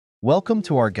Welcome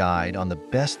to our guide on the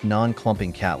best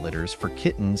non-clumping cat litters for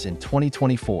kittens in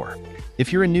 2024.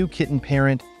 If you're a new kitten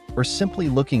parent or simply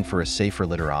looking for a safer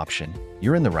litter option,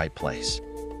 you're in the right place.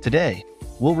 Today,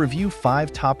 we'll review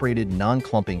 5 top-rated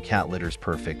non-clumping cat litters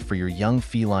perfect for your young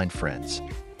feline friends.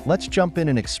 Let's jump in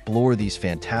and explore these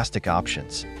fantastic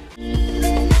options.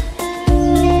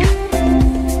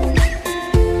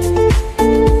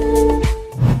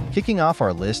 Kicking off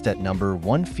our list at number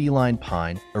 1, Feline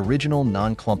Pine Original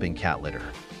Non-Clumping Cat Litter.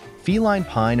 Feline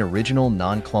Pine Original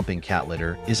Non-Clumping Cat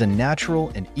Litter is a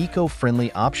natural and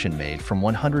eco-friendly option made from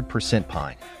 100%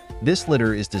 pine. This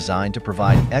litter is designed to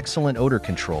provide excellent odor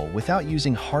control without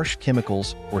using harsh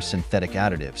chemicals or synthetic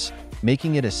additives,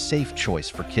 making it a safe choice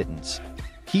for kittens.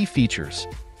 Key features: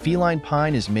 Feline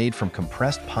Pine is made from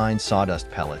compressed pine sawdust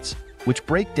pellets, which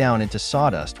break down into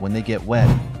sawdust when they get wet,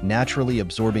 naturally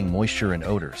absorbing moisture and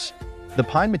odors. The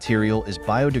pine material is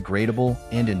biodegradable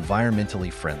and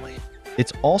environmentally friendly.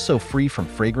 It's also free from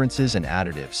fragrances and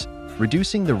additives,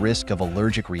 reducing the risk of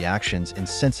allergic reactions in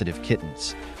sensitive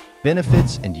kittens.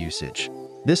 Benefits and usage.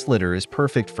 This litter is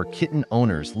perfect for kitten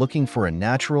owners looking for a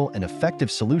natural and effective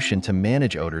solution to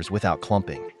manage odors without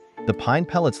clumping. The pine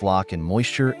pellets lock in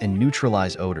moisture and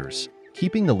neutralize odors,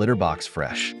 keeping the litter box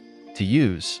fresh. To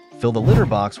use, fill the litter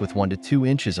box with 1 to 2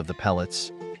 inches of the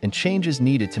pellets, and change is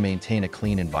needed to maintain a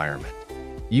clean environment.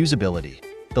 Usability.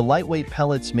 The lightweight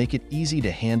pellets make it easy to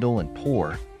handle and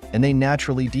pour, and they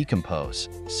naturally decompose,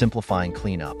 simplifying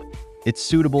cleanup. It's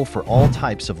suitable for all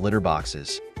types of litter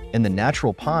boxes, and the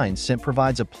natural pine scent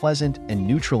provides a pleasant and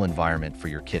neutral environment for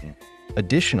your kitten.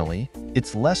 Additionally,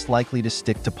 it's less likely to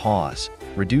stick to paws,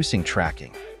 reducing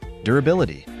tracking.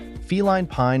 Durability. Feline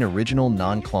Pine Original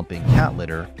Non-Clumping Cat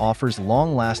Litter offers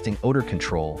long-lasting odor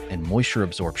control and moisture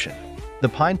absorption. The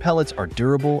pine pellets are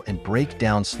durable and break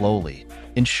down slowly,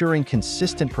 ensuring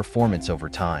consistent performance over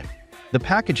time. The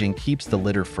packaging keeps the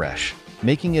litter fresh,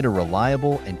 making it a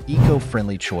reliable and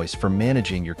eco-friendly choice for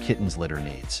managing your kitten's litter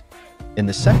needs. In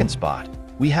the second spot,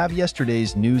 we have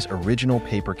Yesterday's News Original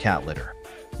Paper Cat Litter.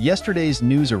 Yesterday's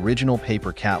News Original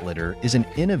Paper Cat Litter is an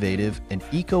innovative and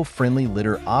eco-friendly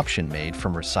litter option made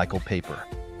from recycled paper.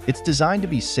 It's designed to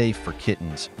be safe for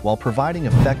kittens while providing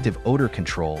effective odor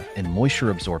control and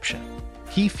moisture absorption.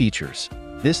 Key features: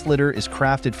 this litter is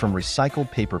crafted from recycled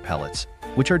paper pellets,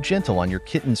 which are gentle on your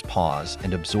kitten's paws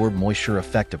and absorb moisture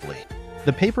effectively.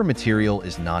 The paper material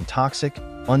is non-toxic,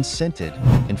 unscented,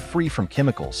 and free from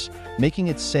chemicals, making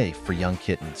it safe for young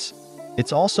kittens.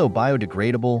 It's also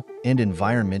biodegradable and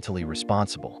environmentally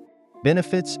responsible.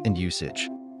 Benefits and usage.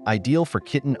 Ideal for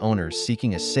kitten owners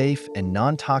seeking a safe and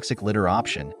non-toxic litter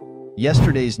option,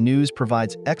 Yesterday's News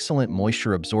provides excellent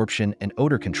moisture absorption and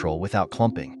odor control without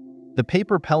clumping. The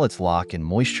paper pellets lock in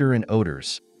moisture and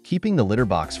odors, keeping the litter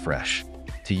box fresh.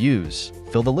 To use,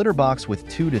 fill the litter box with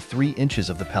 2 to 3 inches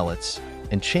of the pellets,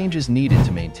 and change is needed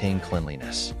to maintain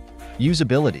cleanliness.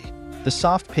 Usability. The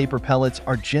soft paper pellets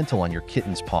are gentle on your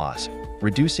kitten's paws,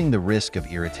 reducing the risk of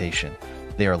irritation.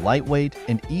 They are lightweight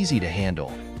and easy to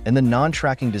handle, and the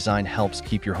non-tracking design helps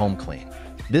keep your home clean.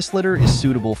 This litter is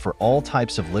suitable for all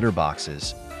types of litter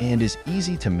boxes and is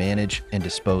easy to manage and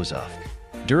dispose of.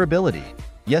 Durability.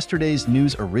 Yesterday's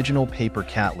News Original Paper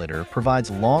Cat Litter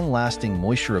provides long-lasting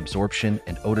moisture absorption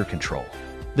and odor control.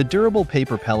 The durable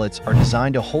paper pellets are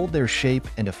designed to hold their shape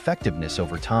and effectiveness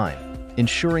over time,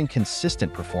 ensuring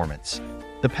consistent performance.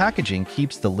 The packaging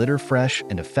keeps the litter fresh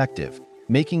and effective,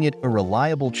 making it a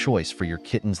reliable choice for your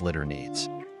kitten's litter needs.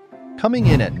 Coming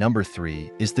in at number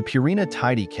 3 is the Purina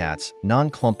Tidy Cats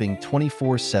Non-Clumping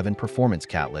 24/7 Performance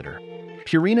Cat Litter.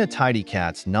 Purina Tidy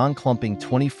Cats Non-Clumping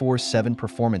 24/7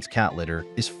 Performance Cat Litter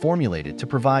is formulated to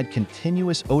provide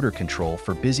continuous odor control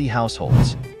for busy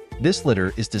households. This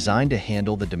litter is designed to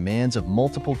handle the demands of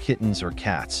multiple kittens or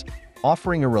cats,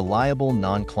 offering a reliable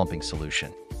non-clumping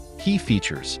solution. Key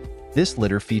features: this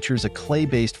litter features a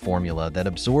clay-based formula that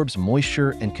absorbs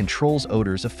moisture and controls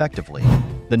odors effectively.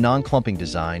 The non-clumping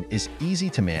design is easy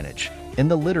to manage,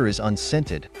 and the litter is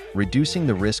unscented, reducing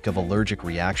the risk of allergic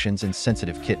reactions in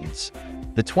sensitive kittens.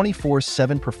 The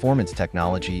 24/7 performance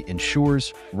technology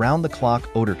ensures round-the-clock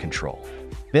odor control.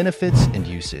 Benefits and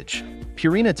usage.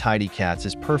 Purina Tidy Cats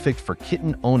is perfect for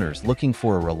kitten owners looking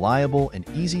for a reliable and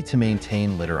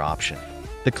easy-to-maintain litter option.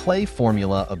 The clay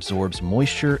formula absorbs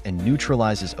moisture and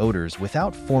neutralizes odors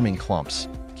without forming clumps,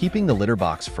 keeping the litter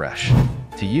box fresh.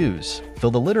 To use,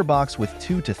 fill the litter box with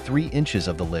 2 to 3 inches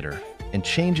of the litter, and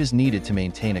change is needed to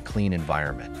maintain a clean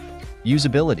environment.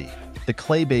 Usability. The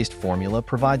clay-based formula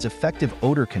provides effective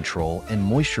odor control and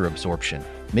moisture absorption,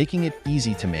 making it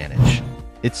easy to manage.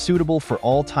 It's suitable for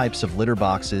all types of litter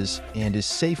boxes and is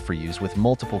safe for use with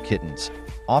multiple kittens,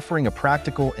 offering a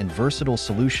practical and versatile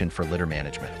solution for litter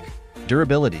management.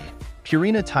 Durability.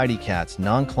 Purina Tidy Cat's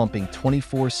non-clumping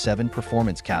 24/7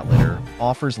 performance cat litter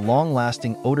offers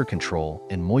long-lasting odor control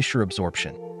and moisture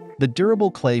absorption. The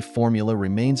durable clay formula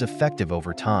remains effective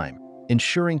over time,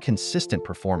 ensuring consistent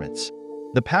performance.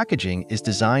 The packaging is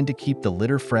designed to keep the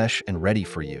litter fresh and ready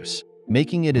for use,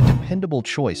 making it a dependable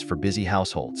choice for busy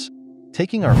households.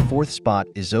 Taking our fourth spot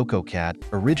is ökocat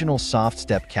Original Soft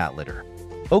Step Cat Litter.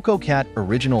 ökocat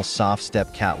Original Soft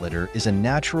Step Cat Litter is a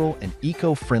natural and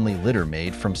eco-friendly litter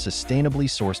made from sustainably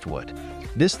sourced wood.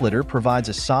 This litter provides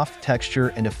a soft texture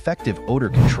and effective odor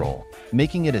control,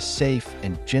 making it a safe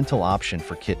and gentle option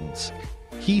for kittens.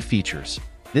 Key features.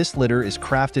 This litter is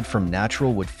crafted from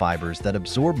natural wood fibers that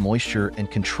absorb moisture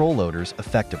and control odors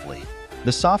effectively.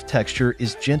 The soft texture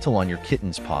is gentle on your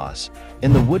kitten's paws,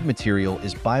 and the wood material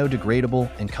is biodegradable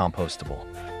and compostable.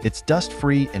 It's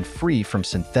dust-free and free from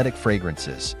synthetic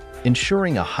fragrances,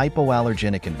 ensuring a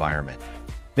hypoallergenic environment.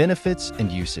 Benefits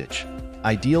and usage.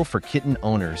 Ideal for kitten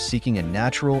owners seeking a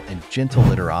natural and gentle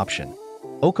litter option.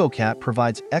 ökocat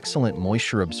provides excellent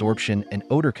moisture absorption and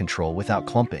odor control without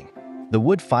clumping. The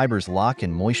wood fibers lock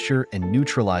in moisture and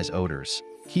neutralize odors,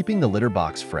 keeping the litter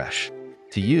box fresh.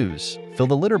 To use, fill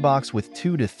the litter box with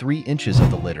 2 to 3 inches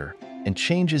of the litter, and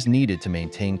change is needed to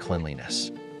maintain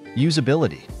cleanliness.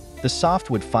 Usability. The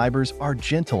softwood fibers are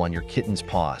gentle on your kitten's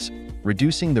paws,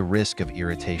 reducing the risk of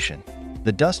irritation.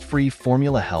 The dust-free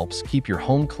formula helps keep your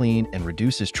home clean and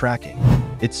reduces tracking.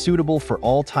 It's suitable for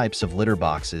all types of litter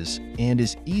boxes and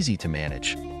is easy to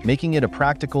manage, making it a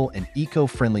practical and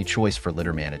eco-friendly choice for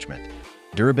litter management.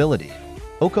 Durability.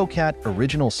 ökocat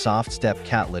Original Soft Step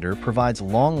Cat Litter provides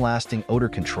long-lasting odor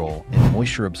control and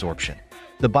moisture absorption.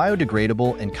 The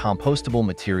biodegradable and compostable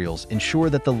materials ensure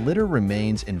that the litter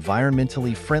remains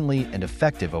environmentally friendly and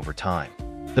effective over time.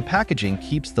 The packaging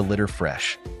keeps the litter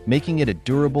fresh, making it a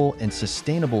durable and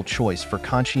sustainable choice for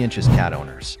conscientious cat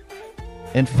owners.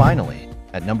 And finally,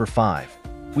 at number 5,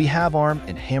 we have Arm &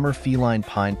 Hammer Feline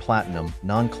Pine Platinum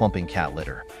Non-Clumping Cat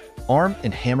Litter. Arm &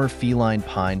 Hammer Feline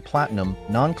Pine Platinum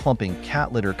Non-Clumping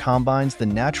Cat Litter combines the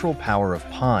natural power of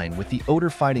pine with the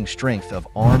odor-fighting strength of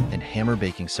Arm & Hammer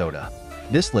baking soda.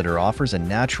 This litter offers a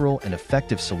natural and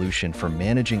effective solution for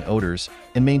managing odors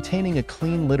and maintaining a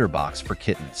clean litter box for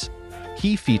kittens.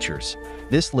 Key features.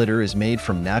 This litter is made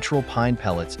from natural pine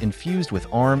pellets infused with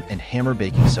Arm & Hammer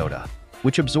baking soda,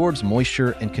 which absorbs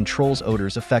moisture and controls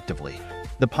odors effectively.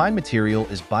 The pine material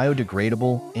is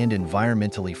biodegradable and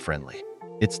environmentally friendly.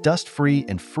 It's dust-free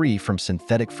and free from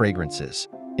synthetic fragrances,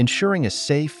 ensuring a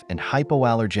safe and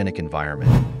hypoallergenic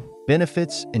environment.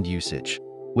 Benefits and usage.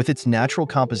 With its natural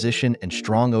composition and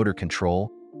strong odor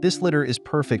control, this litter is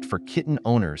perfect for kitten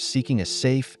owners seeking a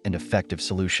safe and effective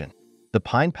solution. The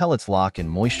pine pellets lock in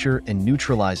moisture and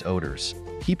neutralize odors,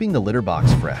 keeping the litter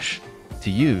box fresh. To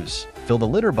use, fill the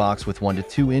litter box with 1 to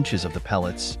 2 inches of the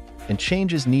pellets, and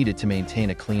change is needed to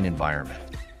maintain a clean environment.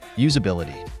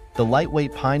 Usability. The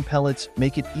lightweight pine pellets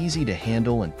make it easy to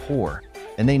handle and pour,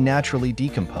 and they naturally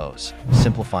decompose,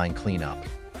 simplifying cleanup.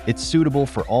 It's suitable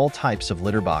for all types of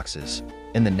litter boxes,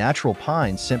 and the natural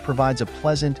pine scent provides a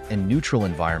pleasant and neutral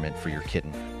environment for your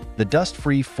kitten. The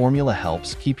dust-free formula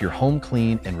helps keep your home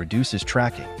clean and reduces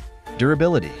tracking.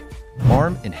 Durability.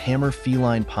 Arm & Hammer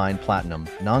Feline Pine Platinum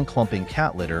Non-Clumping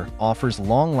Cat Litter offers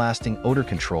long-lasting odor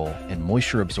control and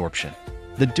moisture absorption.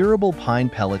 The durable pine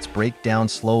pellets break down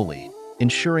slowly,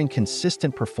 ensuring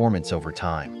consistent performance over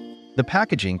time. The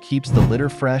packaging keeps the litter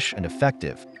fresh and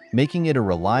effective, making it a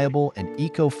reliable and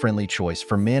eco-friendly choice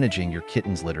for managing your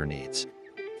kitten's litter needs.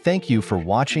 Thank you for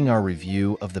watching our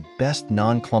review of the best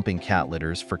non-clumping cat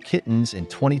litters for kittens in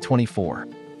 2024.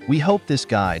 We hope this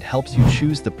guide helps you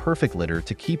choose the perfect litter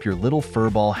to keep your little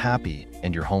furball happy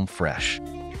and your home fresh.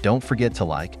 Don't forget to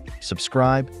like,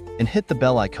 subscribe, and hit the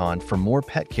bell icon for more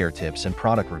pet care tips and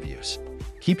product reviews.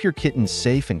 Keep your kittens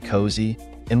safe and cozy,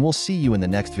 and we'll see you in the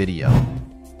next video.